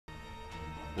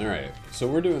Alright, so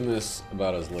we're doing this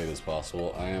about as late as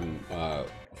possible. I am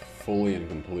fully and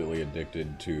completely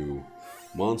addicted to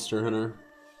Monster Hunter.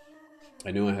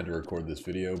 I knew I had to record this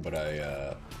video, but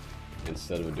I,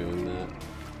 instead of doing that,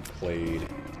 played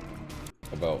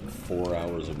about 4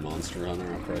 hours of Monster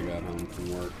Hunter after I got home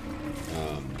from work.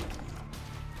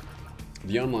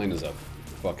 The online is a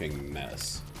fucking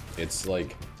mess. It's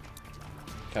like,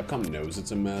 Capcom knows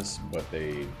it's a mess, but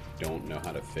they don't know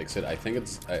how to fix it. I think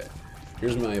it's...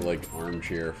 here's my, like,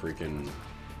 armchair freaking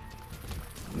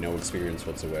no experience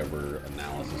whatsoever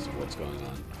analysis of what's going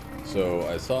on. So,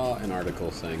 I saw an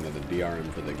article saying that the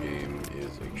DRM for the game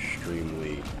is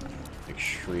extremely,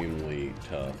 extremely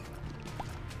tough.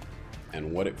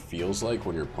 And what it feels like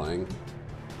when you're playing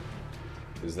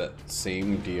is that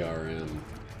same DRM...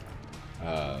 you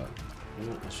know,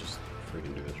 let's just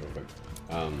freaking do this real quick.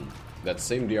 That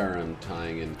same DRM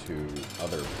tying into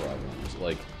other problems,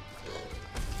 like...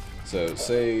 So,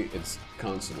 say it's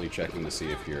constantly checking to see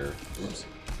if you're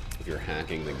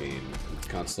hacking the game. It's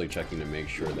constantly checking to make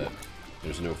sure that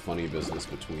there's no funny business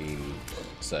between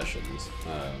sessions.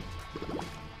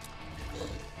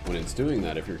 When it's doing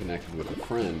that, if you're connected with a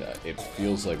friend, it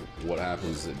feels like what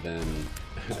happens is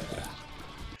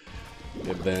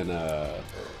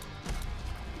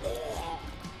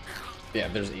yeah,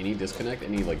 if there's any disconnect,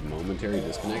 any like momentary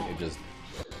disconnect, it just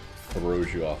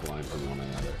throws you offline from one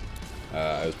another.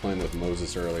 I was playing with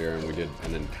Moses earlier, and we did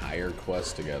an entire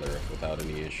quest together without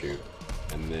any issue.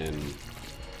 And then,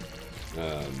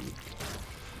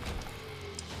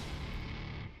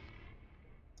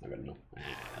 I don't know.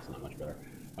 That's not much better.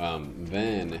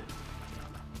 Then,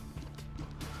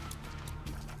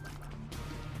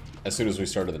 as soon as we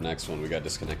started the next one, we got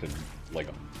disconnected, like,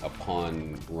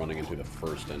 upon running into the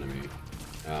first enemy.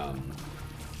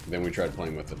 Then we tried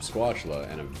playing with the Squatchla,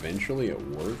 and eventually it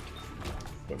worked.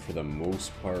 But for the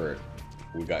most part,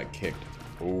 we got kicked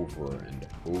over and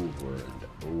over and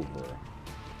over.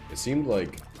 It seemed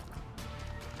like...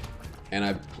 And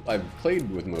I've played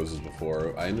with Moses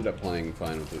before. I ended up playing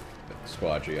fine with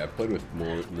Squatchy. I've played with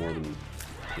more than,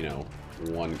 you know,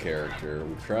 one character.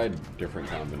 We've tried different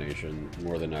combinations,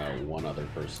 more than one other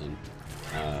person.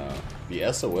 The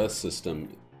SOS system,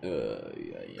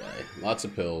 lots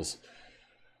of pills.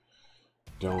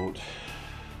 Don't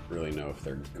really know if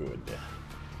they're good.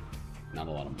 Not a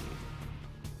lot of money.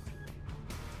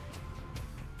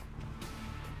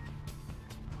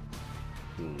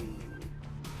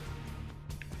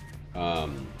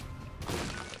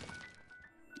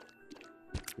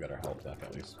 Got our health back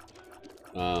at least.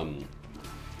 But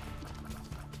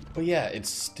yeah, it's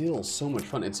still so much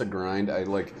fun. It's a grind. I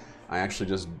actually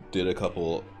just did a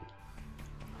couple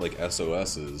like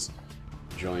SOSs,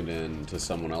 joined in to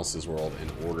someone else's world in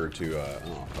order to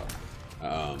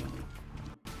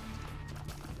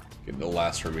get the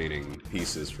last remaining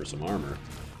pieces for some armor.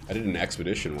 I did an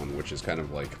expedition one, which is kind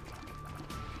of like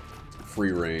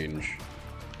free range.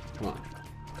 Come on.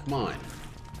 Come on.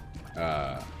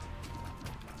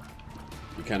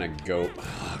 You kind of go...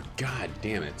 Oh, God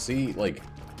damn it. See, like...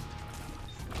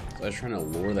 I was trying to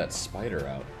lure that spider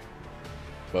out.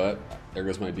 But there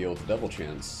goes my deal with the double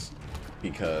chance.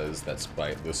 Because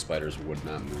those spiders would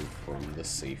not move from the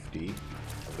safety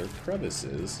of their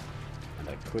crevices. And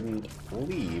I couldn't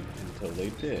leave until they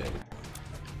did.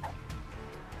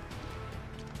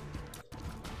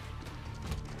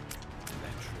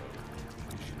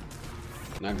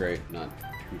 Not great, not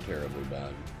too terribly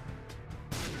bad.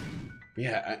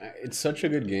 Yeah, it's such a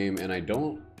good game, and I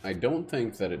don't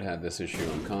think that it had this issue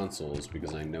on consoles,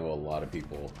 because I know a lot of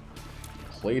people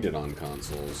played it on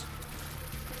consoles.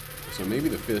 So maybe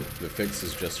the fix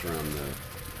is just around the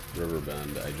river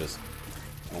bend. I just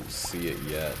don't see it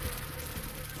yet.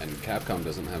 And Capcom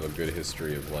doesn't have a good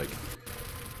history of, like,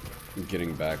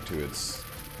 getting back to its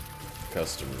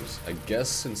customers. I guess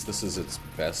since this is its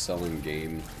best-selling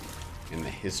game in the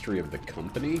history of the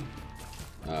company,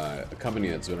 a company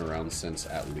that's been around since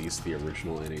at least the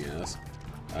original NES,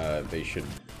 they should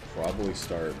probably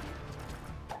start,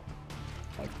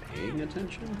 like, paying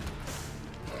attention?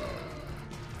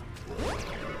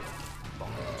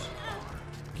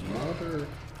 Mother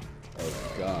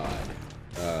of God.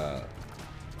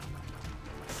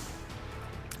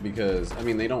 Because, I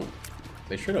mean, they don't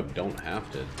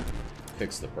have to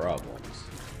fix the problems.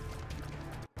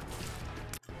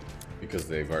 Because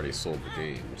they've already sold the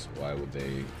games. Why would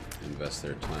they invest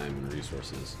their time and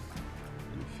resources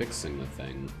in fixing the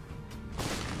thing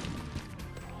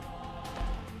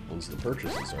once the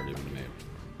purchase has already been made?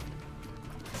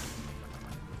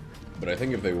 But I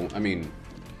think if they won't, I mean,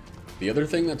 the other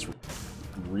thing that's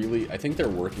really, I think they're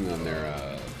working on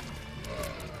their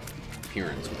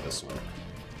appearance with this one.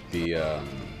 The,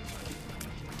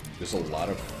 there's a lot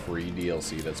of free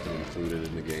DLC that's been included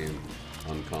in the game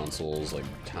on consoles, like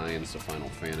tie-ins to Final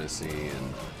Fantasy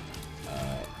and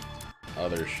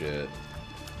other shit.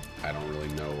 I don't really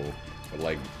know, but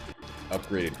like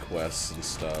upgraded quests and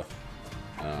stuff.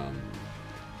 And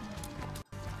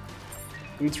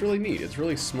it's really neat. It's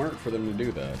really smart for them to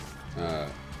do that.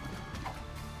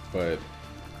 But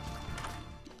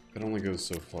it only goes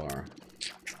so far.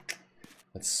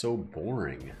 That's so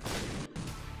boring.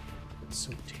 It's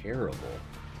so terrible.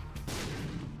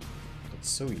 It's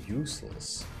so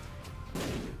useless.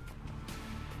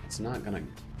 It's not gonna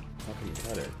fucking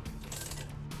cut it.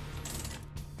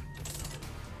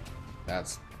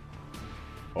 That's...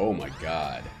 Oh my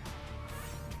god.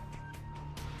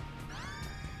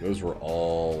 Those were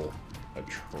all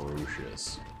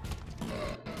atrocious.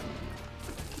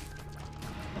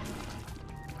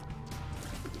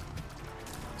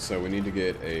 So we need to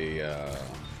get a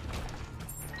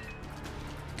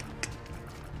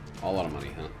all out of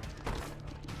money, huh?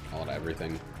 All out of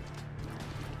everything.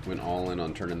 Went all in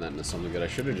on turning that into something good. I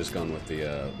should have just gone with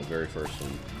the very first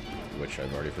one, which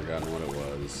I've already forgotten what it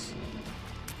was.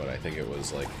 But I think it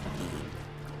was like,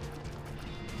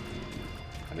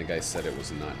 I think I said it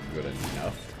was not good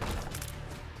enough.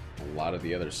 A lot of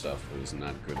the other stuff was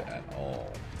not good at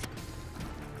all.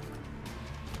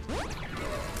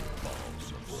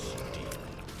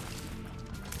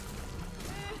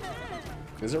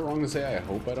 Is it wrong to say I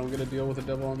hope I don't get a deal with the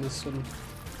devil on this one?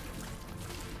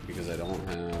 Because I don't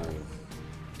have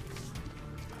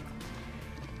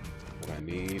what I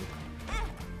need.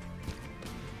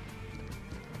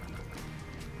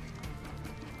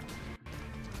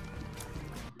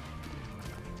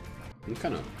 I'm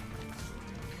kind of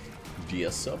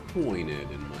disappointed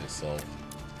in myself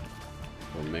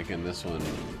for making this one,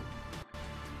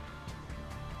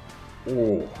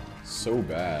 oh, so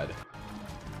bad,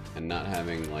 and not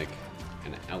having like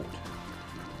an out.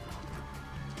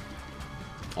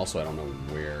 Also, I don't know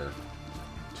where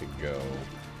to go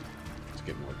to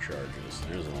get more charges.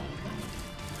 There's one.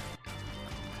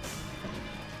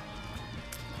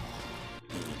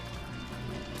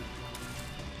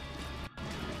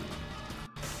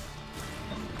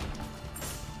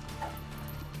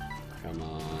 Come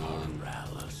on.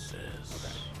 Paralysis.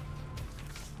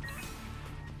 Okay.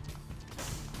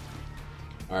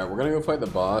 Alright, we're gonna go fight the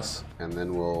boss, and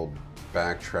then we'll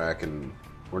backtrack, and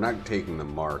we're not taking the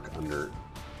mark under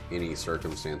any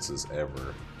circumstances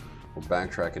ever. We'll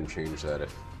backtrack and change that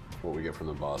if what we get from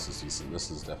the boss is decent.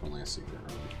 This is definitely a secret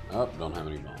room. Oh, don't have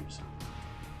any bombs.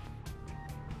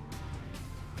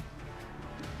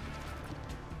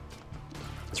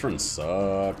 This run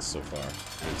sucks so far,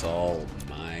 and it's all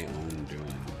my own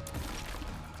doing.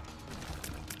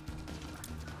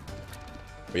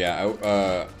 But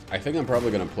yeah, I think I'm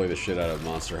probably gonna play the shit out of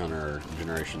Monster Hunter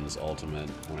Generations Ultimate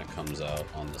when it comes out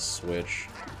on the Switch.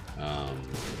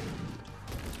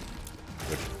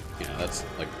 Which, you know, that's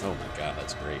like, oh my god,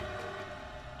 that's great.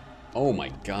 Oh my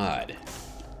god.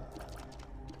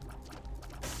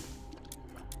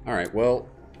 Alright, well,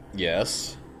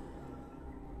 yes.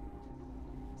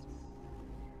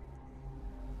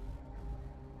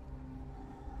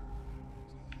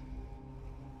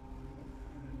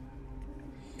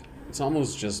 It's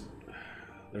almost just,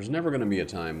 there's never going to be a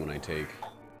time when I take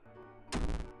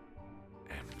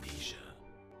amnesia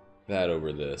that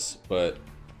over this, but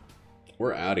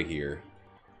we're out of here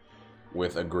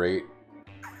with a great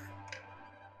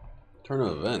turn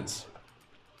of events.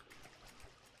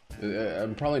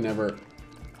 I'm probably never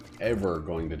ever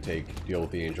going to deal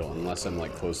with the angel unless I'm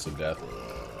like close to death,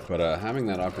 but having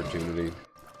that opportunity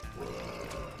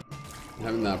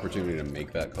to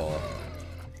make that call.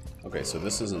 Okay, so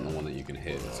this isn't the one that you can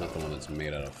hit. It's not the one that's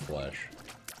made out of flesh.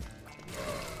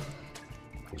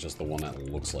 It's just the one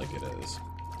that looks like it is.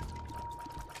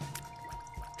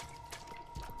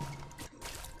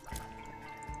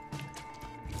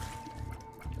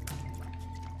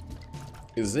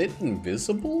 Is it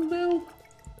invisible now?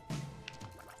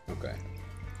 Okay.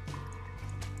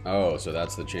 Oh, so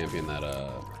that's the champion that,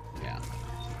 yeah.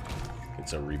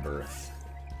 It's a rebirth.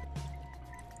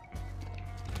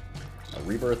 A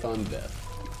rebirth on death.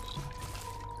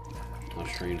 How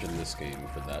strange in this game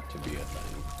for that to be a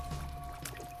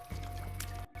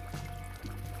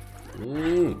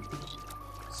thing.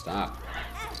 Stop.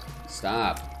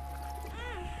 Stop.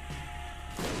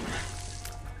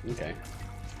 Okay.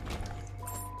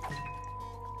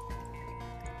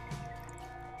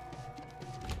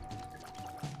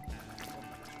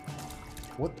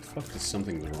 What the fuck does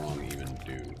something's wrong even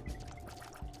do?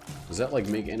 Does that like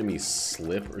make enemies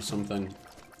slip or something?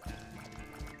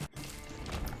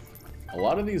 A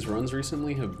lot of these runs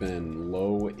recently have been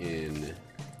low in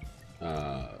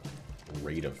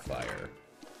rate of fire.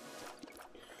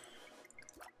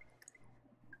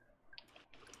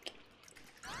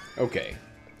 Okay.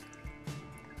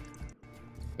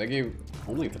 That gave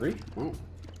only 3? Oh,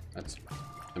 that's...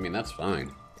 I mean, that's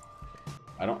fine.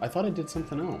 I thought I did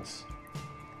something else.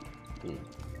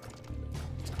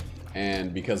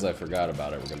 And because I forgot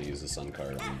about it, we're going to use the sun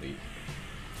card on the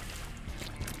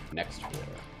next floor.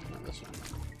 Not this one.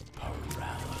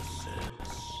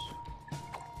 Paralysis.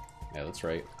 Yeah, that's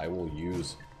right. I will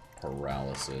use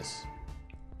paralysis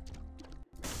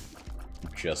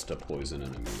just to poison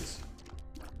enemies.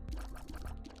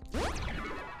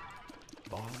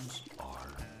 Bombs are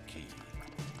key.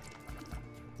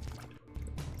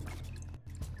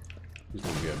 Who's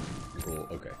gonna be a cool?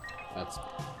 Okay, that's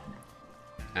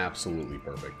absolutely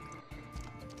perfect.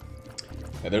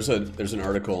 Yeah, there's an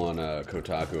article on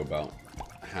Kotaku about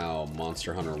how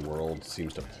Monster Hunter World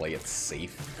seems to play it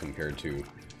safe compared to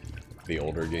the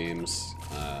older games,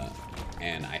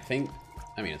 and I think,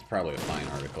 I mean, it's probably a fine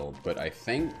article, but I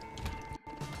think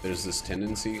there's this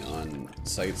tendency on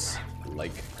sites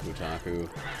like Kotaku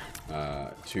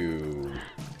to,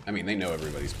 I mean, they know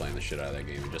everybody's playing the shit out of that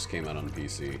game. It just came out on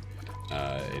PC.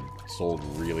 It sold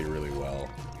really, really well,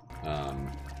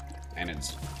 and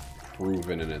it's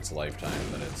proven in its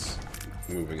lifetime that it's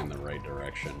moving in the right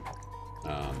direction.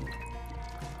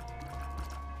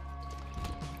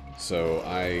 So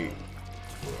I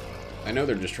know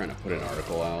they're just trying to put an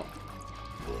article out,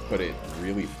 but it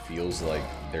really feels like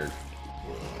they're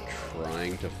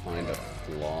trying to find a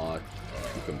flaw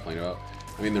to complain about.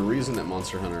 I mean, the reason that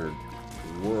Monster Hunter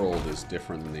World is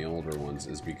different than the older ones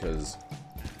is because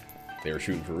they were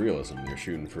shooting for realism. They were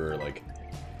shooting for, like,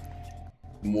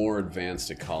 more advanced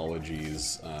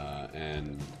ecologies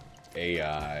and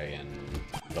AI and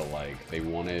the like. They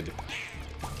wanted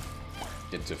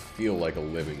it to feel like a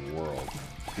living world.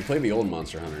 If you play the old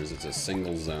Monster Hunters, it's a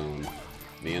single zone.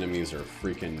 The enemies are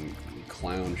freaking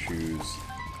clown shoes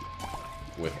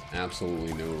with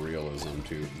absolutely no realism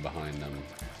behind them.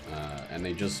 And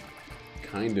they just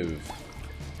kind of,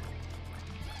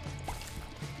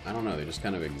 I don't know, they just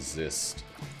kind of exist.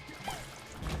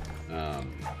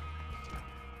 And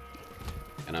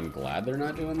I'm glad they're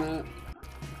not doing that.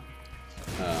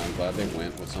 I'm glad they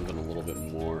went with something a little bit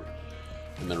more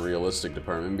in the realistic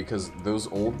department, because those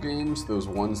old games, those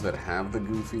ones that have the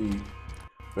goofy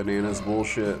bananas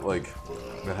bullshit, like,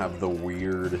 that have the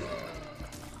weird,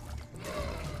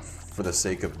 for the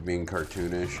sake of being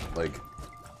cartoonish, like,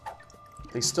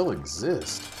 they still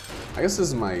exist. I guess this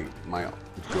is my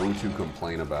go-to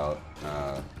complaint about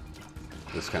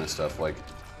this kind of stuff. Like,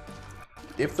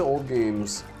 if the old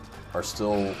games are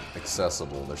still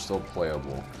accessible, they're still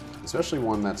playable, especially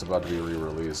one that's about to be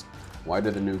re-released, why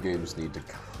do the new games need to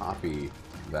copy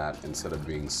that instead of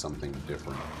being something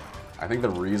different? I think the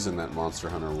reason that Monster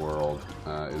Hunter World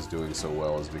is doing so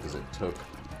well is because it took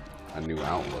a new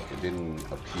outlook. It didn't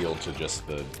appeal to just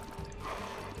the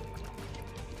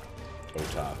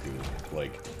otaku,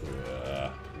 like, we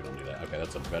don't do that. Okay,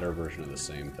 that's a better version of the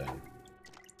same thing.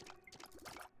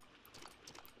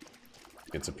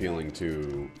 It's appealing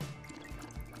to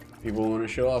people who want to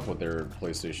show off what their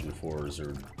PlayStation 4s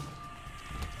or,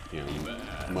 you know,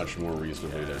 much more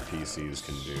reasonably their PCs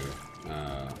can do.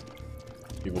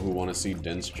 People who want to see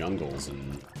dense jungles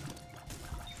and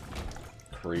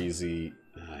crazy,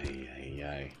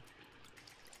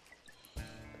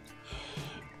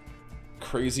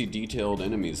 crazy detailed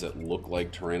enemies that look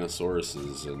like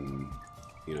Tyrannosauruses and,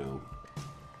 you know,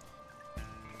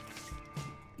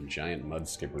 giant mud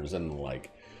skippers and the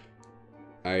like.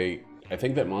 I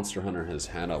think that Monster Hunter has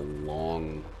had a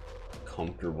long,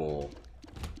 comfortable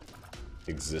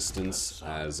existence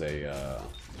as a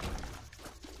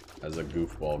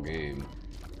goofball game.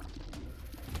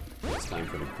 It's time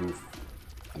for the goof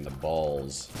and the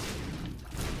balls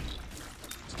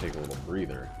to take a little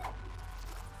breather.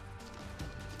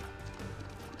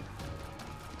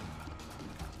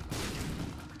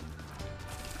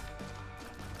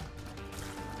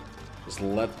 Just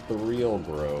let the reel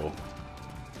grow,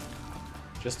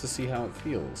 just to see how it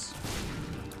feels.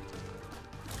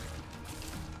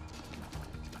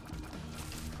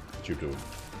 Chupu.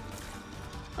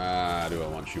 Ah, do I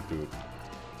want Chupu?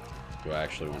 Do I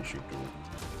actually want Chupu?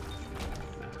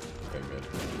 Okay, good.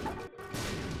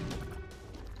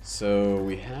 So,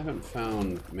 we haven't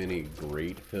found many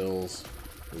great pills.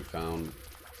 We found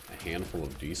a handful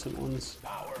of decent ones.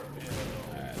 Power pill.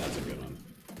 Alright, that's a good one.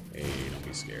 Hey, don't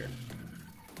be scared.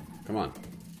 Come on,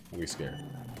 don't be scared.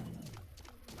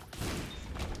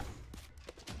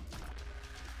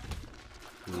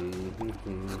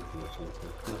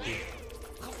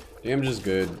 Damage is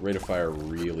good. Rate of fire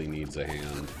really needs a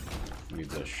hand.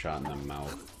 Needs a shot in the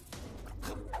mouth.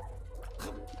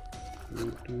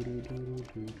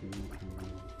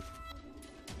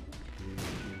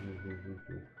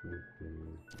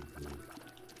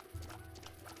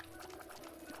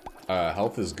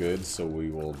 Health is good, so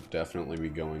we will definitely be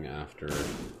going after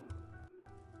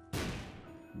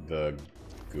the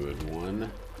good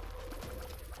one.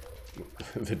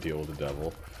 The deal with the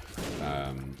devil.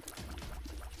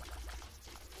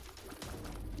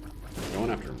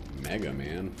 Going after Mega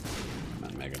Man.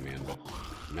 Not Mega Man, but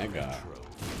Mega,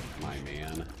 my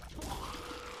man.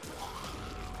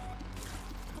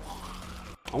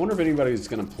 I wonder if anybody's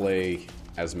gonna play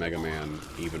as Mega Man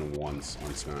even once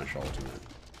on Smash Ultimate.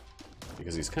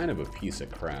 Because he's kind of a piece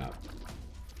of crap.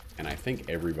 And I think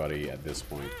everybody at this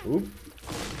point... Oop!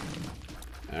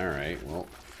 Alright, well,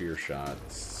 Fear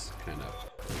Shot's kind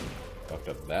of fucked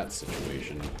up that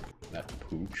situation. That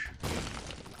pooch.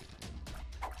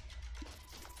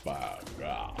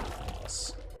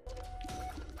 Bagas.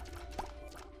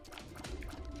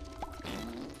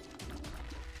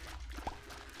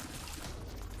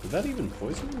 Did that even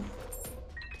poison him?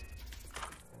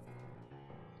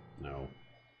 No.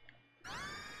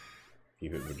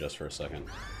 Keep it just for a second.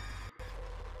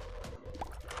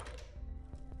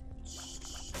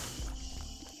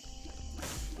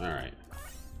 Alright.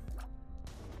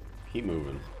 Keep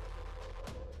moving.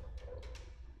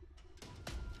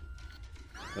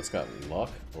 That's got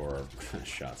luck or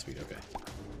shot speed, okay.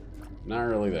 Not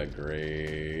really that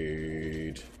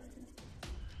great.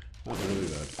 Not really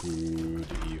that good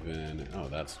even. Oh,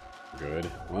 that's good.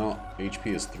 Well,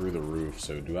 HP is through the roof,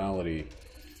 so duality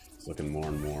is looking more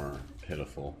and more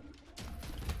pitiful.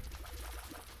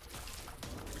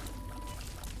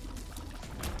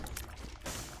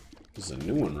 This is a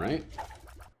new one, right?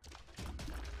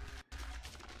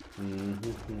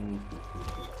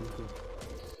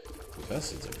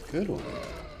 This is a good one.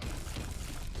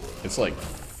 It's like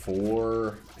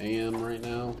 4 AM right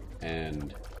now,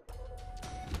 and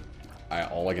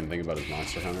all I can think about is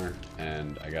Monster Hunter,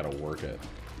 and I gotta work at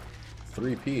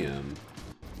 3 PM,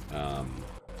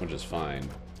 which is fine,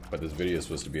 but this video is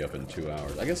supposed to be up in 2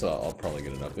 hours. I guess I'll probably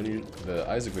get it up. The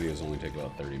Isaac videos only take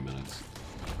about 30 minutes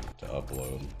to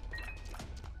upload.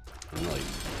 I'm really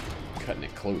cutting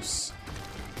it close.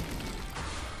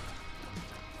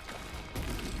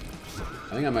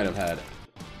 I think I might have had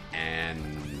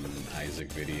an Isaac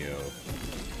video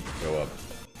go up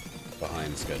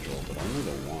behind schedule, but only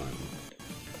the one.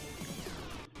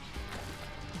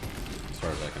 As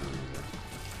far as I can remember.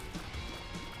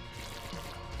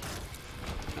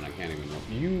 And I can't even know.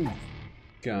 You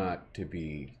got to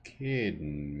be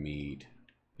kidding me.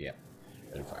 Yep.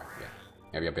 Red fire,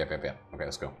 yeah. Yep. Okay,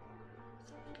 let's go.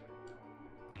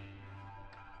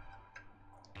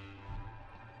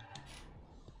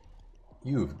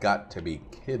 You've got to be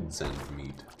kids and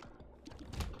meat.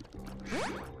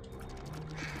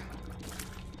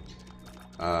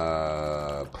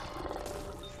 Alright.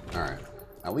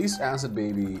 At least Acid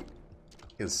Baby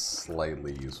is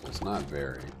slightly useful. It's not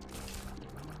very.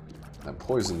 That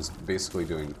poison's basically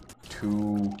doing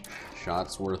 2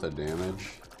 shots worth of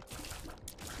damage.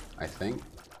 I think.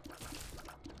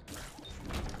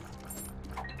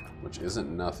 Which isn't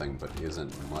nothing, but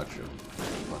isn't much of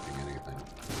fucking anything.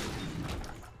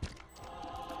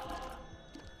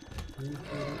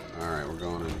 Alright, we're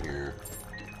going in here.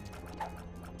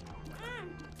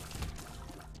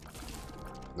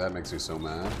 That makes me so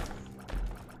mad.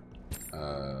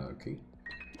 Okay.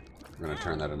 We're gonna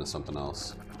turn that into something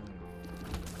else.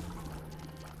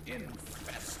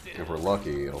 If we're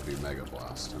lucky, it'll be Mega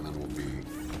Blast, and then we'll be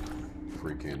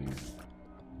freaking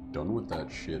done with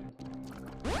that shit.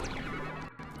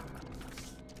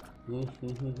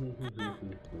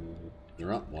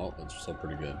 You're up. Well, that's still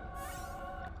pretty good.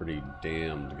 Pretty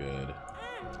damned good.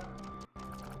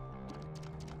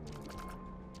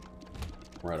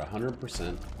 We're at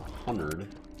 100%. 100.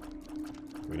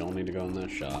 We don't need to go in that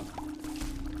shop.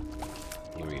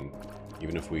 I mean,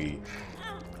 even if we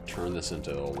turn this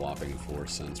into a whopping 4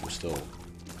 cents, we're still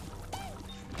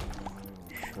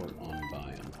short on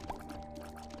buying.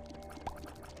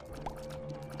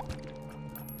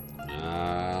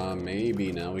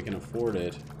 Maybe now we can afford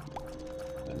it.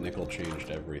 That nickel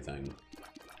changed everything.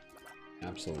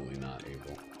 Absolutely not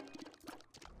able.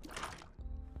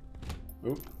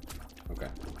 Oop. Okay.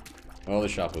 Well, the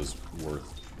shop was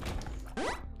worth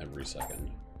every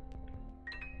second.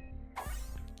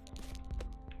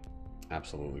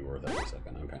 Absolutely worth every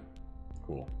second. Okay.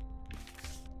 Cool.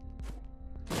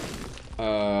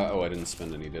 Oh, I didn't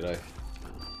spend any, did I?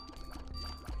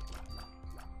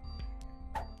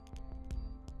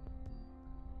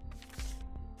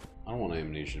 I don't want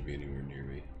amnesia to be anywhere near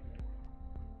me.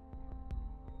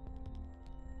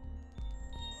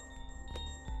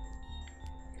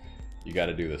 You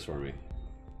gotta do this for me.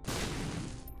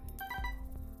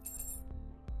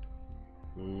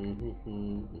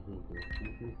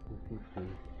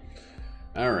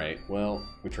 Alright, well,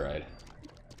 we tried.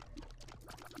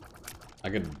 I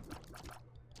could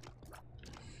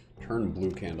turn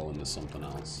blue candle into something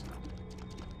else.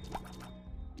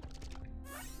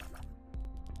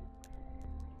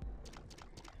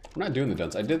 I'm not doing the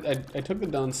dunce. I took the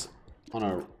dunce on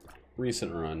a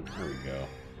recent run. There we go.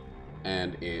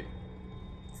 And it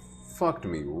fucked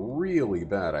me really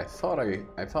bad. I thought I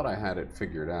had it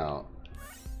figured out,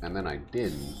 and then I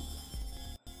didn't.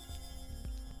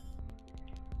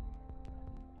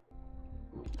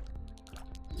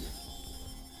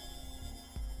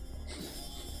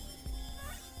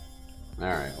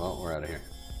 Alright, well, we're out of here.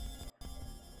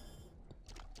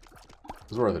 It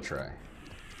was worth a try.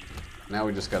 Now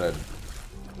we just gotta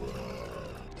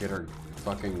get our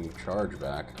fucking charge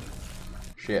back.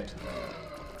 Shit.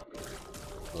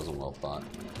 Wasn't well thought.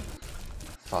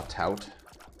 Thought out.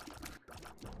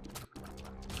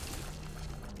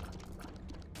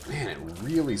 Man, it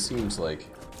really seems like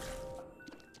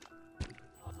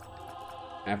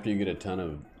after you get a ton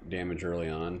of damage early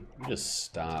on, you just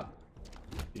stop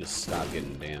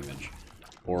getting damage,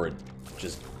 or it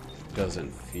just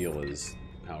doesn't feel as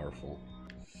powerful.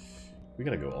 We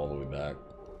gotta go all the way back.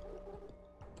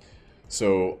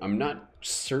 So I'm not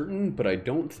certain, but I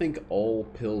don't think all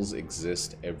pills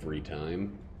exist every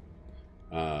time.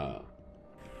 So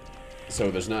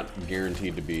there's not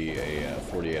guaranteed to be a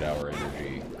 48-hour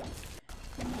energy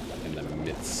in the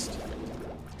midst,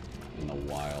 in the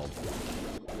wild.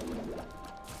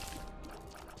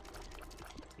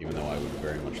 Even though I would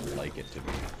very much like it to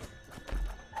be.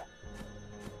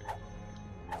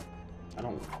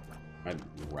 I'd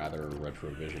rather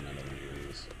retrovision out of any of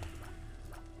these.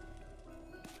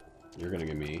 You're gonna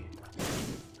give me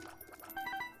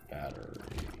battery.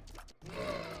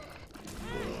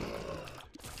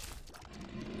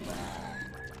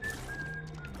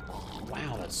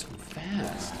 Wow, that's so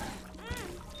fast.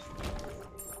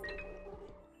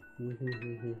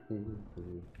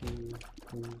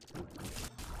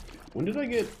 When did I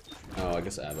get... Oh, I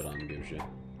guess Abaddon gives you.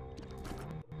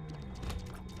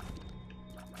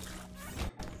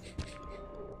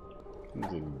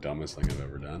 This is the dumbest thing I've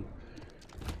ever done.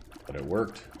 But it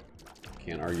worked.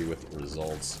 Can't argue with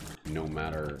results no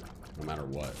matter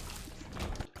what.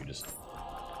 You're just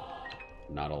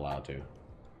not allowed to.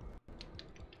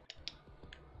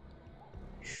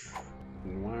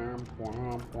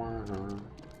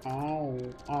 Oh.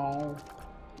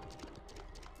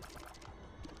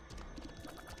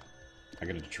 I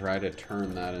gotta try to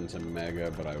turn that into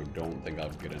Mega, but I don't think I'll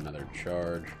get another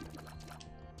charge.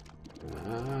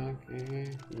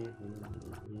 Okay.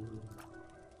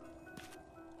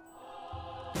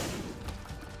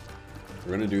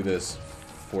 We're gonna do this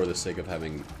for the sake of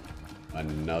having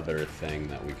another thing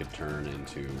that we could turn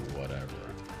into whatever.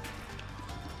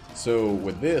 So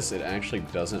with this, it actually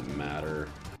doesn't matter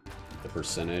the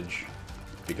percentage,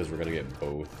 because we're gonna get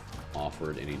both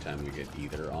offered anytime we get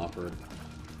either offered.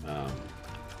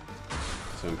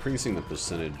 So increasing the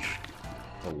percentage,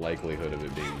 the likelihood of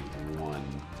it being 1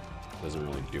 doesn't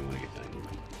really do anything.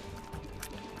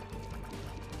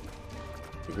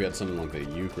 If we had something like the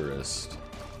Eucharist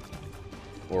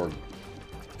or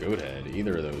Goathead,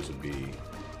 either of those would be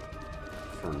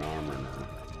phenomenal.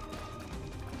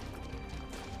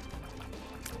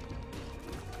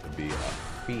 Would be a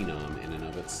phenom in and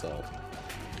of itself.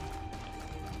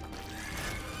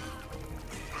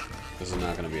 This is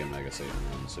not going to be a Mega Satan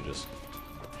run, so just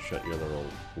shut your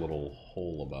little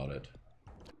hole about it.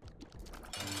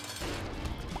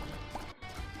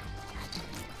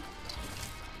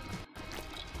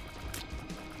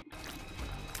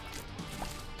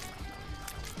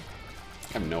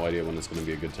 I have no idea when it's going to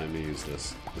be a good time to use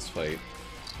this. This fight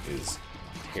is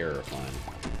terrifying.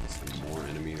 Some more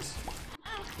enemies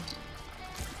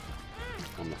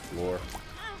on the floor.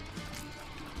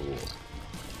 Cool.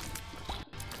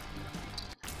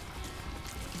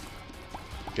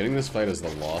 Getting this fight as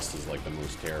the Lost is like the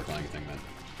most terrifying thing that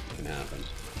can happen.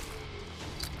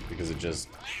 Because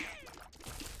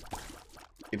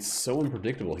it's so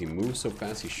unpredictable. He moves so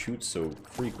fast, he shoots so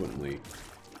frequently.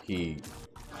 He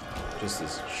just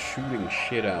is shooting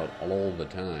shit out all the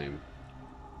time.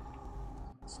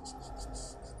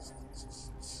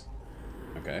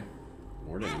 Okay.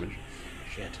 More damage.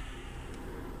 Shit.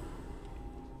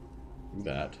 Do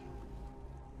that.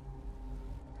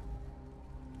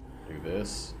 Do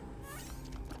this.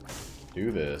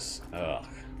 Do this. Ugh.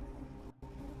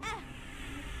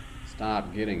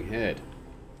 Stop getting hit.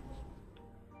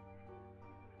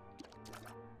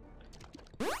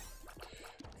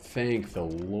 Thank the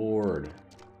Lord.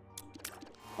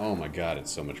 Oh my god,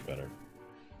 it's so much better.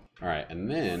 Alright, and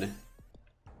then...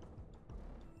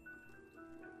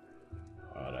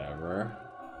 whatever.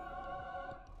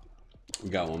 We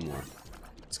got one more.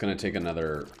 It's gonna take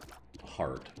another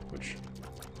heart, which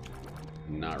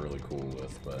I'm not really cool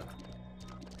with, but...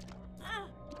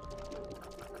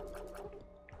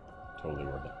 totally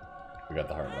worth it. We got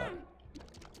the heart back.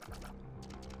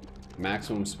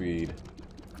 Maximum speed.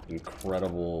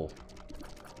 Incredible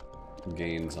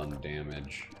gains on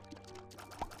damage.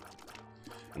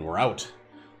 And we're out.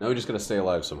 Now we just gotta stay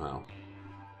alive somehow.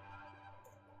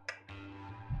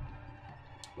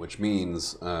 Which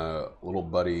means, little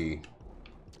buddy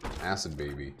Acid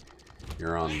Baby,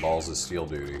 you're on Balls of Steel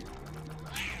duty.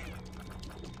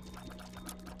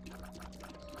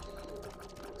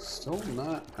 Still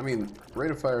not... I mean,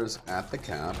 rate of fire is at the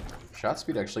cap. Shot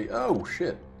speed actually... oh,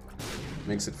 shit.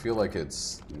 Makes it feel like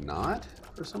it's not,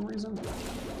 for some reason.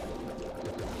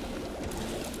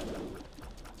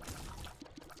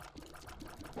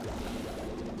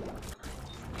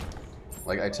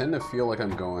 Like, I tend to feel like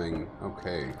I'm going...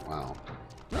 okay, wow.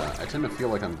 I tend to feel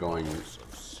like I'm going...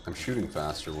 I'm shooting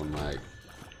faster when my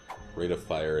rate of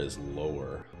fire is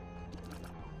lower.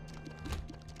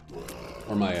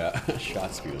 Or my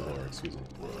shot speed is lower, excuse me.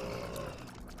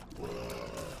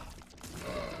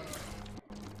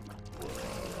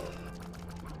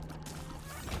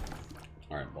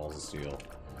 Alright, Balls of Steel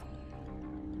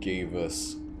gave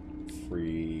us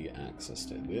free access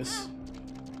to this.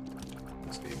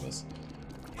 This gave us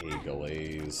a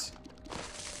glaze,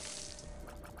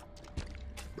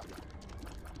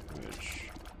 which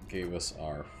gave us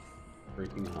our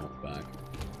freaking health back.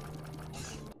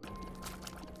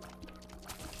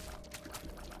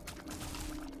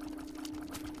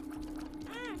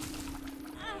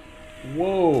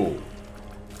 Whoa!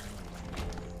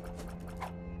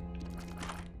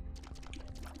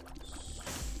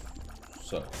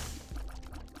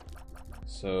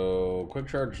 So quick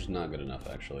charge is not good enough,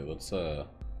 actually. Let's do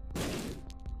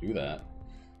that.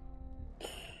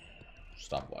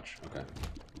 Stopwatch. Okay.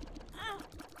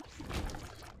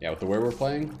 Yeah, with the way we're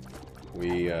playing,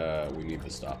 we need the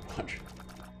stopwatch.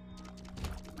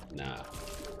 Nah.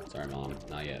 Sorry, Mom.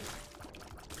 Not yet.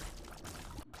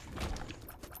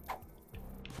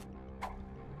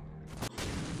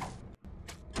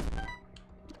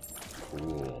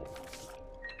 Cool.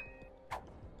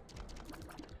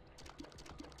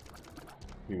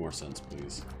 Give me more sense,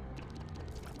 please.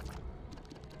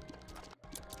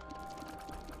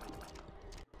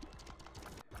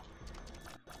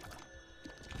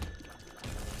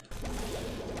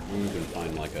 Maybe we can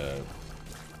find like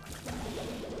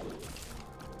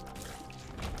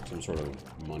some sort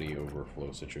of money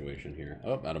overflow situation here.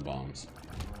 Oh, out of bombs.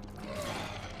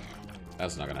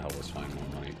 That's not gonna help us find more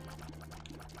money.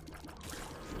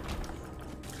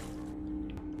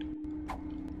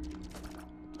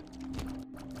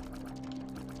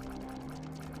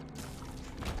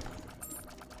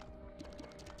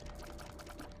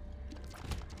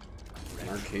 An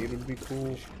arcade would be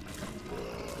cool.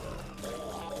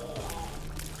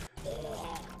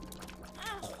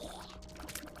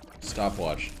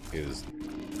 Stopwatch is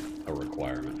a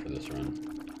requirement for this run.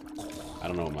 I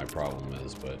don't know what my problem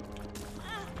is, but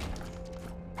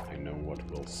I know what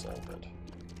will solve it.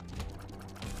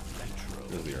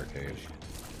 There's the arcade.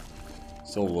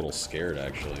 Still a little scared,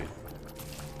 actually.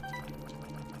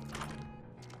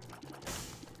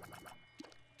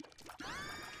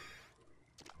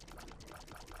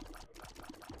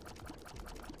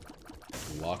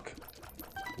 Luck.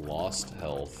 Lost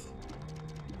health.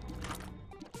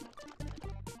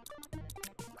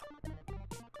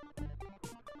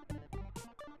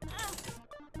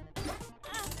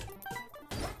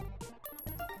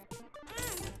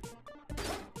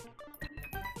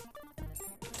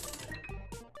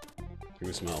 Give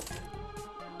me some health.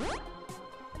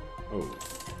 Oh.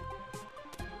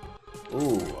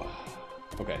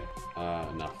 Ooh. Okay.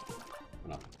 Enough.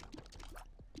 Enough.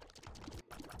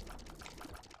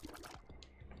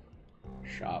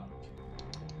 Shop.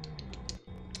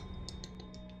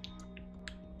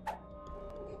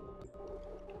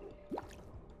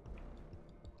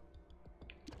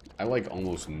 I like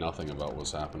almost nothing about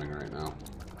what's happening right now.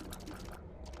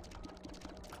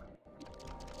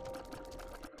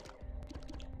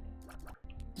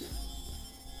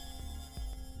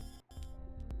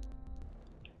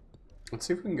 Let's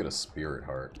see if we can get a spirit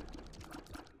heart.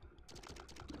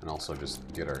 And also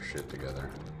just get our shit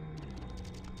together.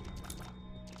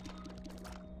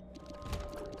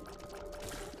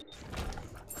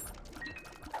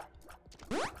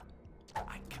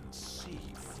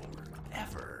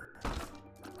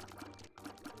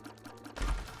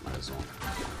 missile.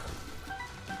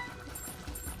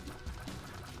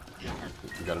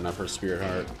 We got enough for a Spirit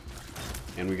Heart.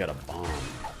 And we got a bomb.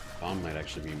 Bomb might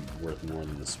actually be worth more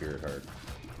than the Spirit Heart.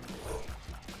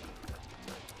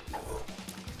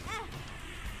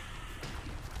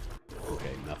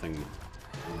 Okay, nothing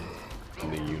in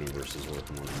the universe is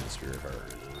worth more than the Spirit Heart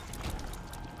right now.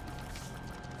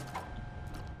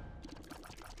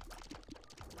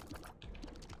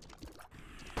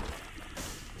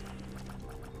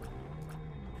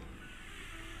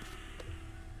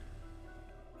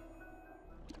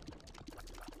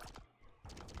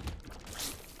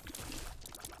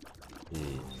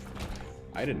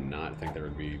 I did not think there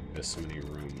would be this many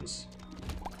rooms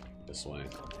this way.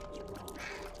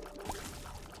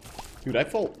 Dude, I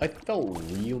felt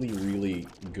really, really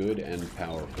good and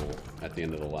powerful at the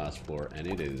end of the last floor, and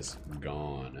it is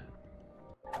gone.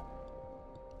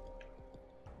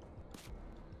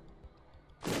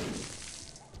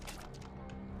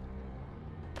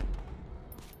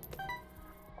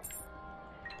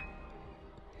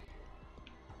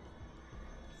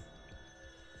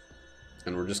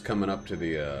 And we're just coming up to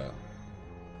the,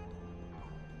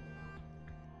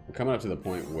 we're coming up to the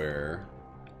point where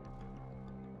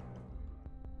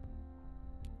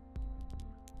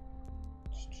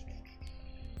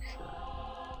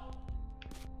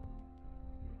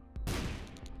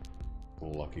a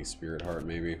lucky Spirit Heart,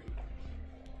 maybe.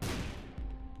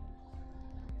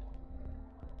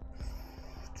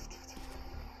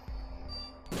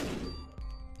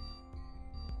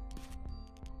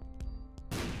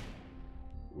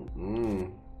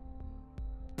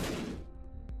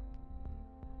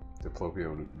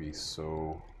 Diplopia would be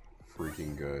so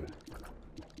freaking good.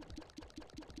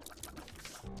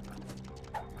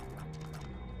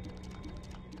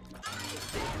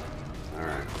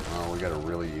 Alright, well, we got a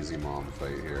really easy mom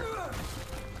fight here.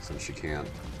 Since she can't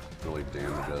really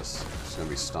damage us. She's gonna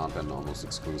be stomping almost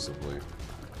exclusively.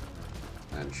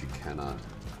 And she cannot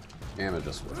damage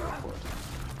us with her foot.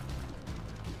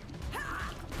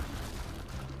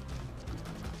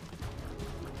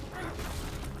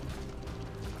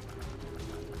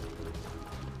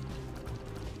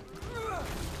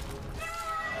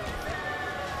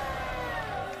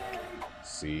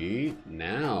 See,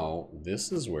 now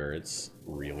this is where it's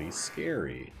really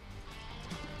scary.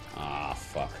 Ah,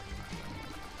 fuck.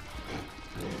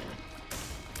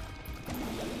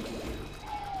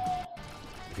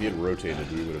 If he had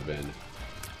rotated, we would have been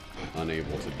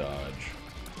unable to dodge.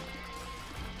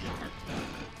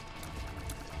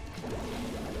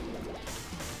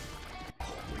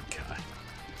 Oh my god.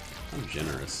 I'm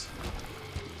generous.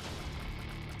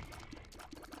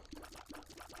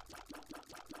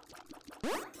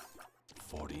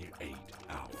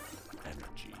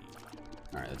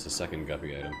 Alright, that's a second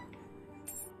guppy item.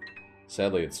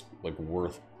 Sadly, it's like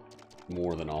worth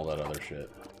more than all that other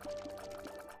shit.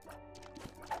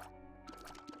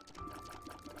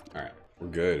 Alright, we're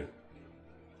good.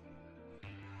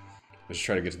 Let's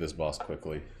try to get to this boss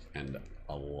quickly and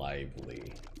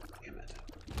lively. Damn it.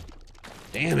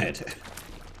 Damn it!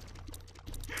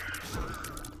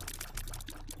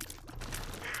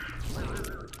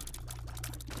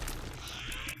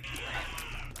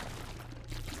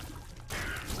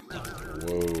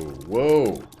 Whoa,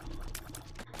 whoa!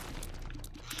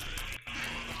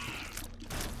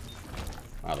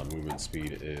 Wow, the movement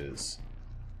speed is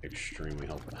extremely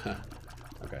helpful.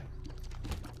 Okay.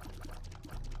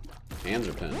 Hands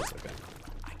or pins? Okay.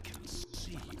 I can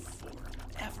see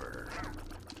forever.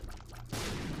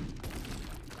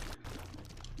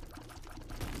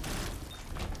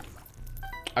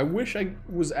 I wish I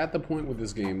was at the point with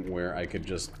this game where I could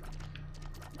just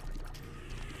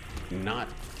not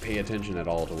pay attention at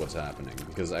all to what's happening,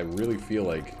 because I really feel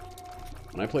like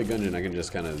when I play Gungeon I can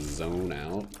just kind of zone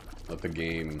out, let the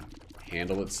game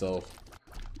handle itself.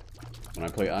 When I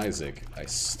play Isaac, I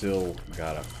still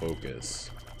gotta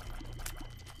focus.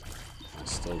 I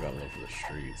still gotta look for the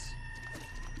streets.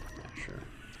 Yeah, sure.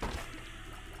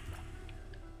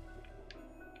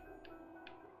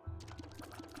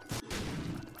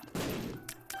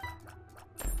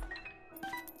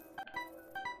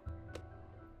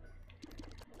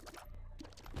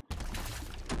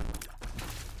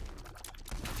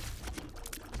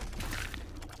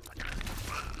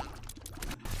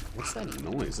 What's that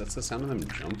noise? That's the sound of them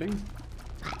jumping?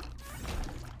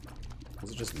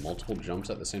 Was it just multiple jumps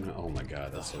at the same time? Oh my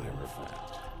god, that's so horrific.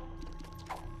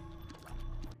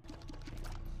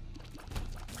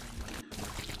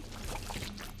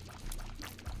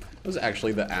 That was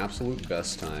actually the absolute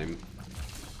best time.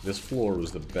 This floor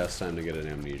was the best time to get an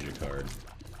amnesia card.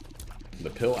 The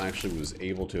pill actually was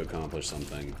able to accomplish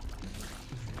something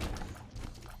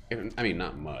I mean,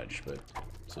 not much, but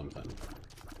something.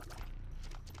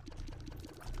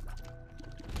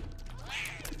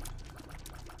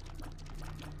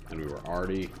 And we were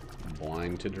already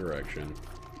blind to direction.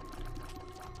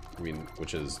 I mean,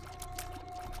 which is,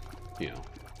 you know,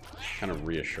 kind of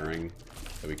reassuring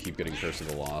that we keep getting Curse of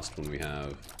the Lost when we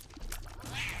had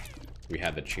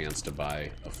the chance to buy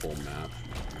a full map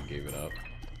and gave it up.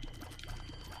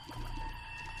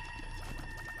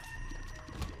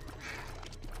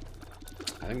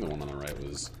 I think the one on the right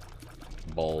was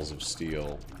Balls of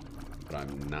Steel, but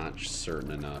I'm not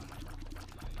certain enough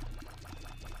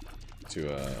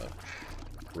to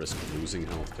risk losing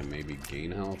health to maybe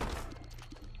gain health.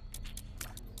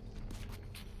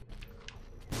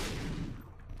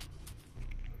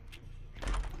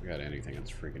 I got anything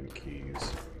that's freaking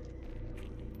keys.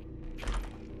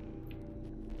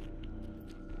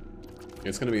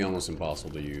 It's gonna be almost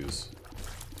impossible to use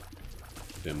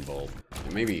Dim Bulb.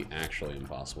 It may be actually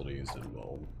impossible to use Dim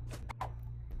Bulb.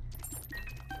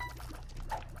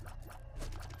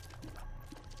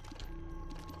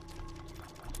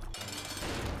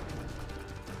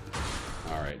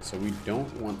 Alright, so we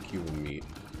don't want Cube of Meat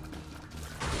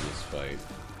in this fight.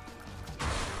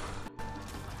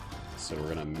 So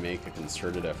we're gonna make a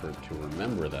concerted effort to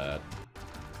remember that,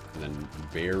 and then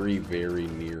very, very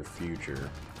near future,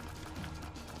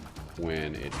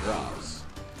 when it drops.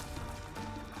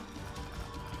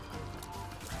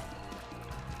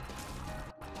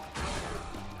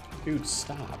 Dude,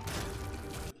 stop.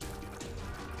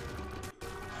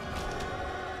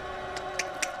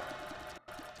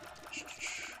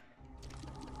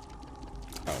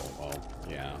 Oh, well,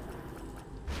 yeah.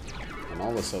 And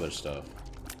all this other stuff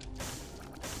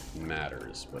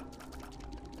matters, but...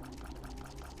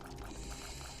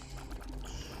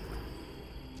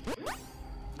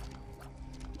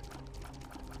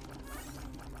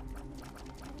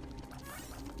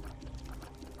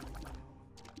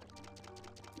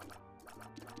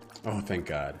 Oh, thank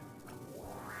God.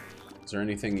 Is there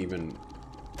anything even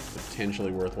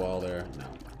potentially worthwhile there? No.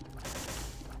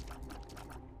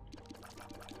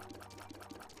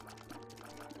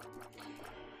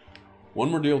 One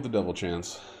more deal with the Devil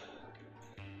Chance.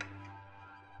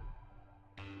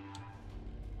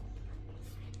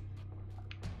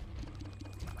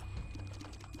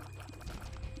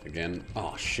 Again.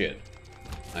 Oh, shit.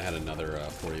 I had another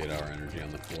 48-hour energy on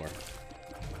the floor.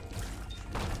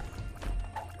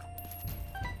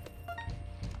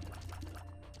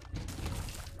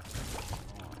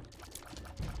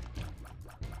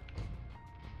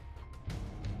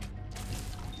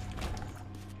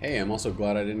 Hey, I'm also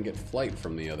glad I didn't get flight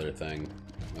from the other thing.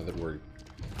 Now that we're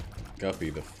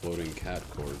Guppy, the floating cat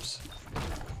corpse.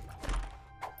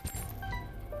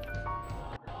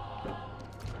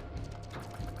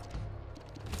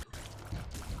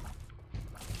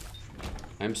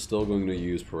 I'm still going to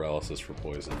use paralysis for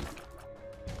poison.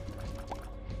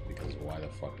 Because why the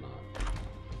fuck not?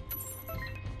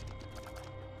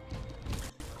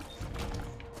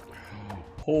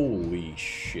 Holy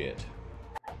shit.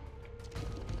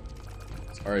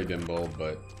 Sorry, Dimble,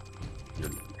 but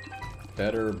you're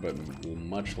better, but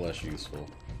much less useful.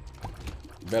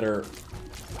 Better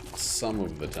some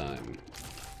of the time.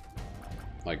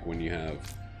 Like when you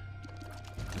have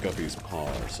Guppy's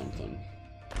Paw or something.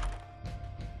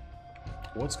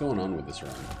 What's going on with this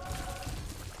run?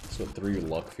 That's what 3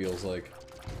 luck feels like.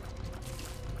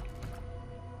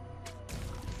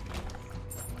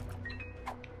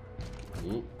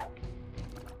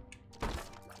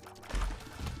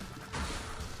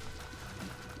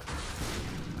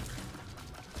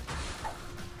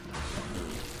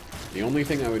 The only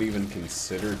thing I would even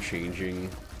consider changing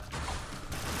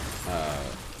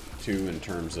to in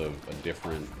terms of a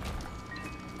different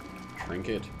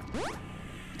trinket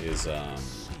is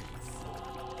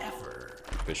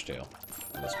Fishtail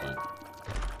at this point.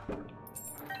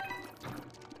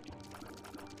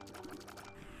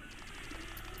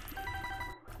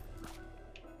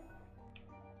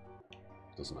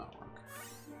 Does not work.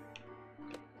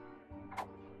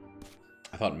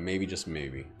 I thought maybe, just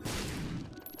maybe.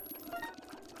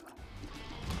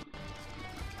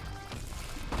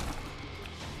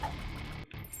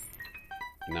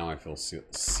 Now I feel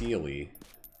silly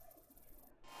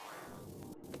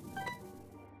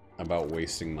about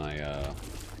wasting my,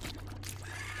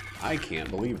 I can't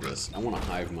believe this. I want to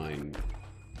hive mind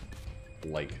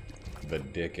like the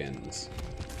dickens.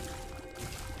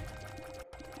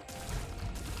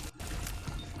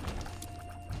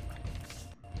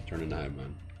 Turn into hive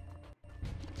mind.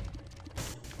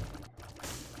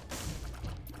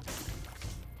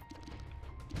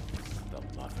 The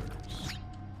mothers.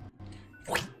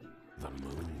 The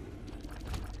moon.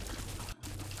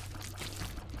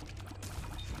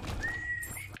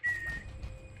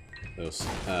 Those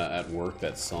at work,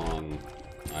 that song,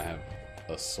 I have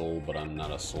a soul but I'm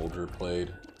not a soldier,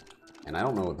 played. And I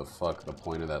don't know what the fuck the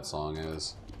point of that song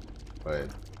is, but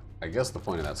I guess the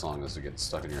point of that song is to get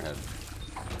stuck in your head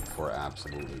for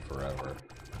absolutely forever.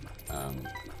 A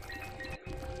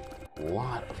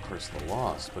lot of Curse of the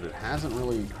Lost, but it hasn't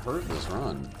really hurt this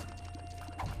run.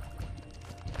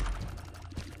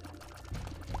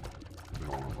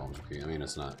 I mean,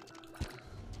 it's not...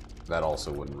 That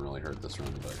also wouldn't really hurt this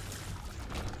run, but...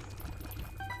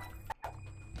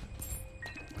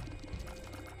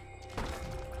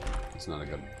 It's not a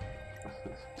good...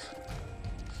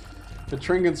 The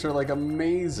trinkets are, like,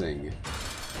 amazing!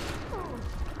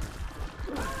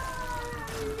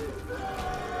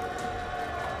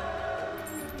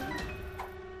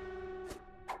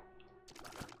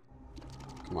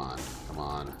 Come on, come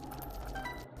on.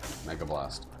 Mega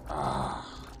Blast. Ah.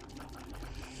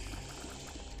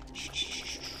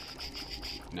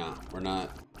 Nah, we're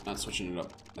not switching it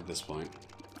up at this point.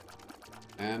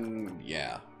 And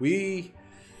yeah,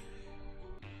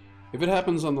 if it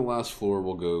happens on the last floor,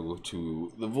 we'll go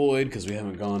to the Void, because we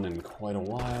haven't gone in quite a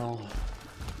while.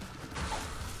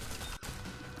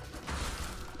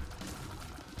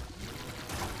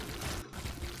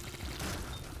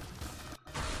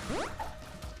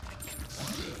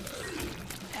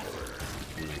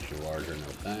 Make you larger, no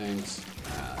thanks.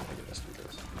 Ah, I think it just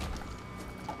because.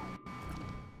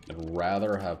 I'd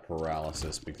rather have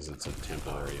paralysis because it's a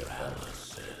temporary effect.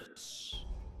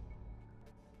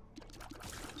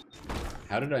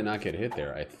 How did I not get hit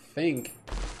there? I think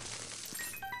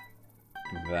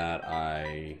that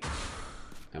I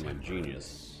am a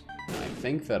genius. I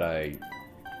think that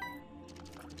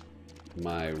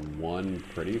my one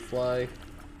pretty fly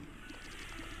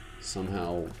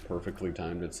somehow perfectly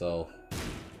timed itself.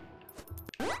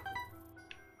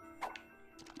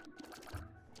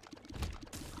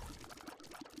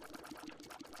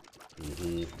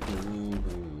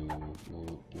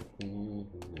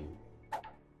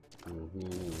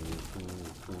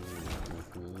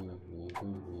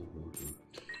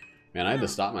 Man, I had to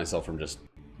stop myself from just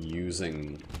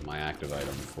using my active item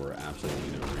for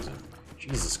absolutely no reason.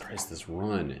 Jesus Christ, this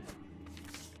run.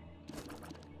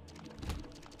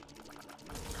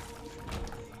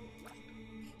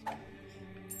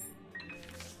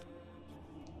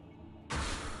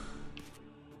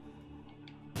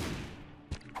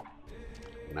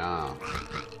 Nah.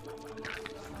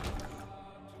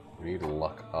 We need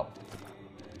luck up.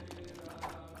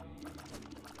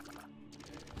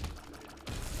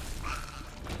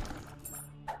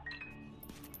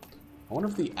 I wonder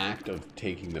if the act of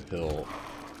taking the pill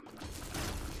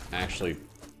actually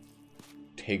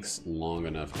takes long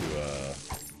enough to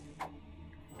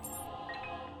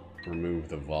remove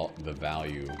the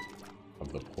value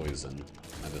of the poison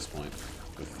at this point,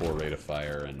 with 4 rate of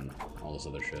fire and all this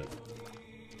other shit.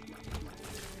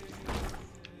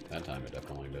 That time it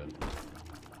definitely did.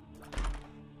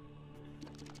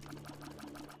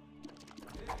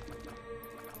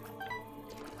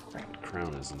 That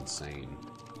crown is insane.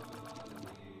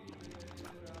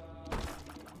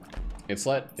 It's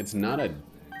not a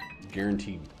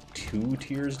guaranteed 2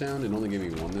 tiers down. It only gave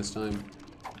me 1 this time,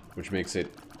 which makes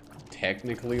it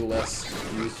technically less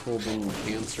useful than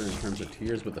cancer in terms of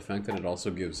tiers, but the fact that it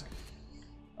also gives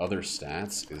other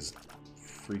stats is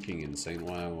freaking insane.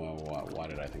 Why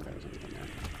did I think there was anything there?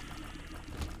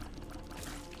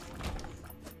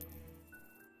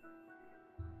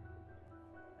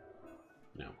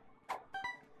 No.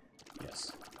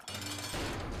 Yes.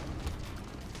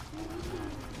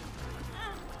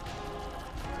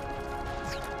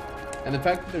 And the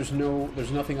fact that there's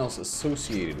nothing else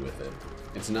associated with it.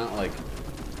 It's not like,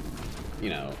 you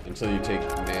know, until you take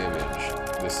damage,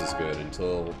 this is good.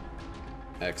 Until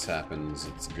X happens,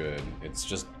 it's good. It's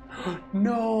just,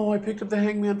 no, I picked up the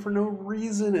Hangman for no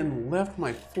reason and left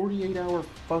my 48-hour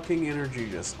fucking energy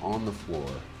just on the floor.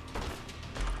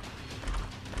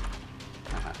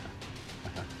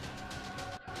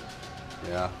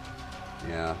 Yeah.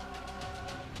 Yeah.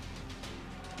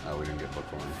 Oh, we didn't get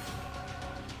bookworm.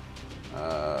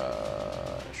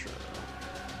 Sure.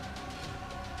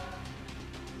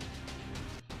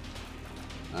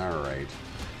 Alright.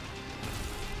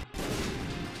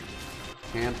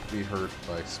 Can't be hurt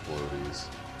by explodies.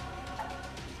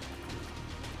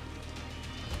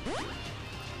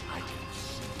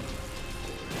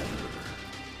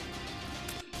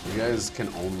 You guys can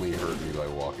only hurt me by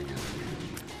walking into me.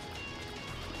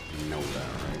 You know that,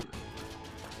 right?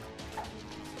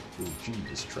 Oh, gee,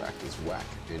 this track is whack,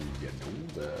 and you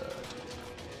know that.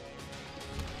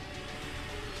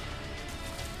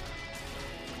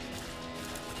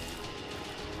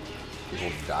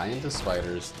 will die into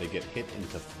spiders. They get hit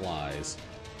into flies.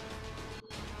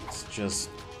 It's just,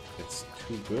 it's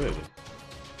too good.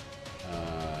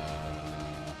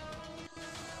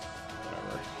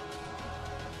 Whatever.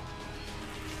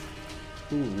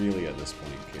 Who really at this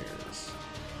point cares?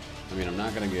 I mean, I'm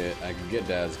not gonna get. I could get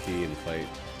Dad's key and fight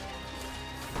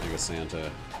Mega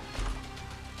Santa.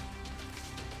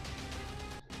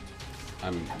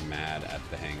 I'm mad at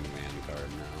the Hanged Man card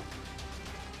now.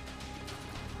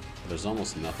 There's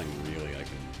almost nothing really I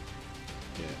can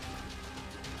get.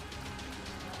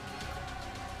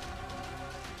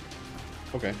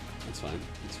 Okay, that's fine.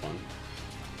 It's fun.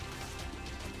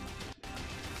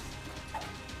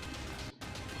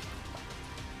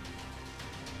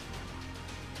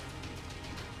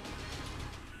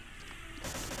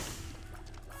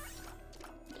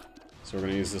 So we're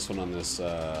gonna use this one on this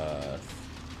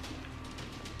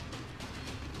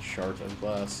shard of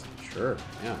glass. Sure,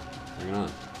 yeah, bring it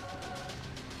on.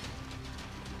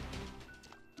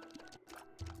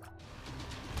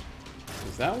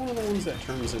 Is that one of the ones that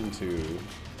turns into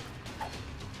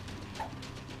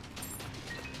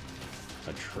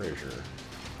a treasure?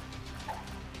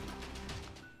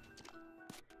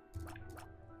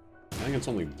 I think it's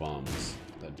only bombs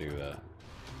that do that.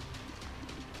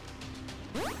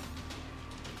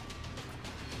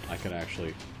 I could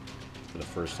actually, for the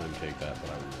first time, take that, but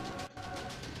I won't.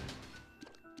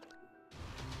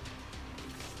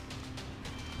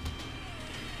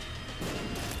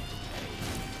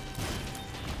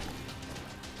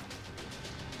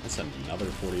 That's another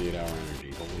 48-hour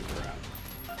energy. Holy crap.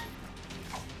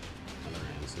 Another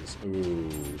Ansus. Ooh,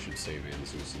 we should save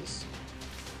Ansuses.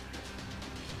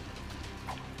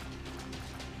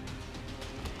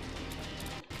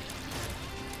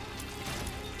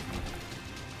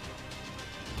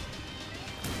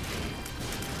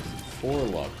 Four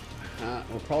luck.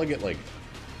 We'll probably get like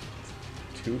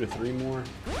 2 to 3 more.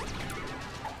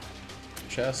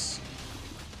 Chess.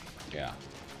 Yeah.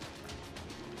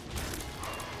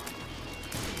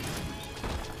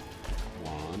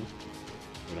 One.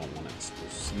 We don't want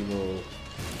Explosivo.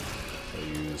 I'll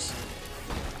use.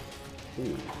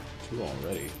 Ooh, 2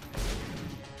 already.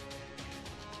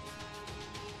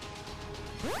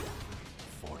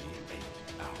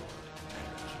 48-hour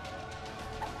energy.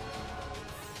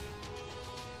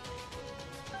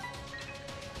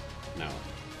 No.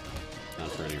 Not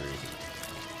for any reason.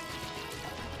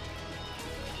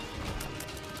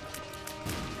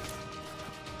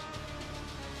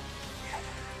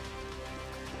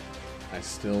 I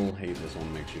still hate this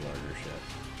one makes you larger shit.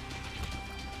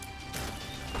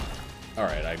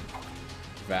 Alright, I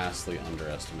vastly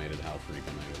underestimated how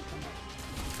frequent they would come up.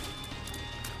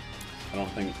 I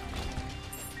don't think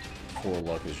 4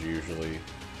 luck is usually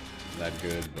that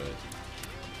good, but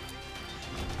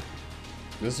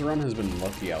this run has been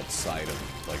lucky outside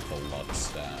of, like, the luck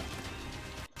stat.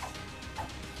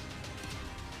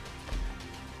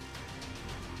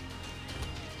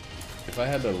 If I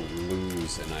had to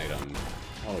lose an item,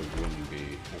 probably wouldn't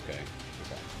be. Okay.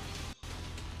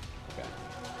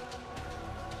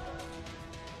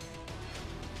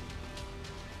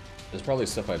 There's probably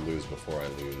stuff I'd lose before I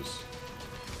lose.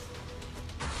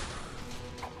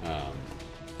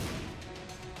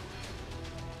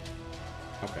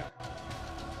 Okay.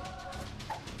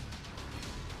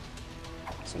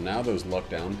 So now those luck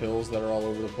down pills that are all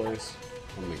over the place.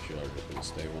 One makes you larger. Gonna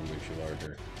stay. One makes you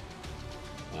larger.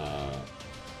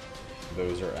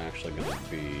 Those are actually going to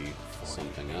be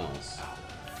something else.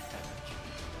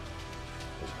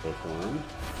 There's bookworm.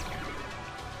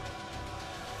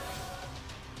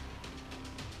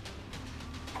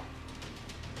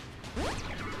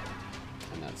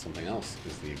 And that's something else,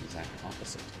 is the exact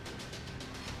opposite.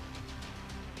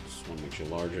 This one makes you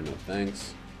larger, no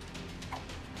thanks.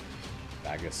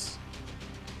 Bagus.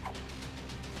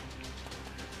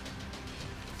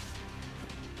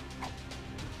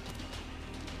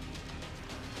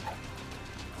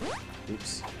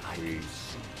 Oops, we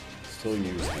still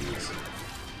use these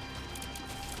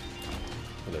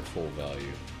for their full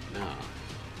value. Nah.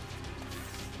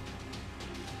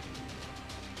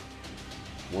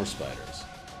 More spiders.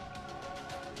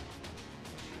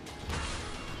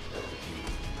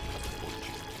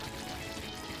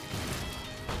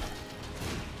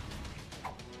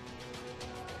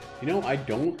 You know, I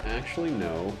don't actually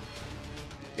know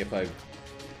if I've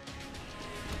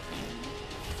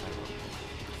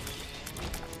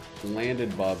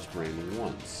landed Bob's brain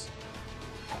once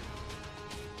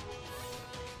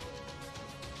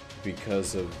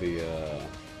because of the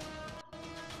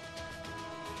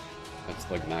that's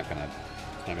like not gonna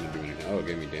do anything. Oh, it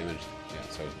gave me damage. Yeah,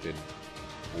 so it did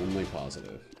only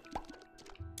positive.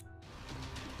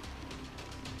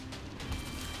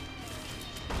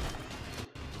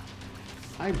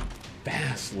 I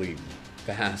vastly,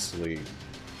 vastly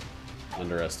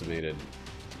underestimated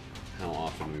how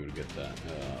often we would get that.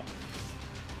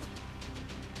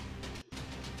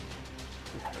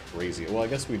 Crazy. Well, I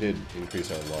guess we did increase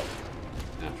our luck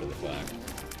after the fact.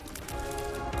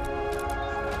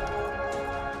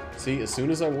 See, as soon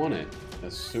as I want it,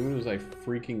 as soon as I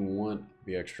freaking want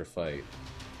the extra fight,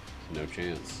 no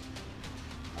chance.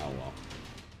 Oh well.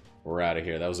 We're out of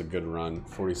here. That was a good run.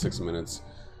 46 minutes.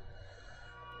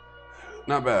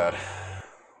 Not bad.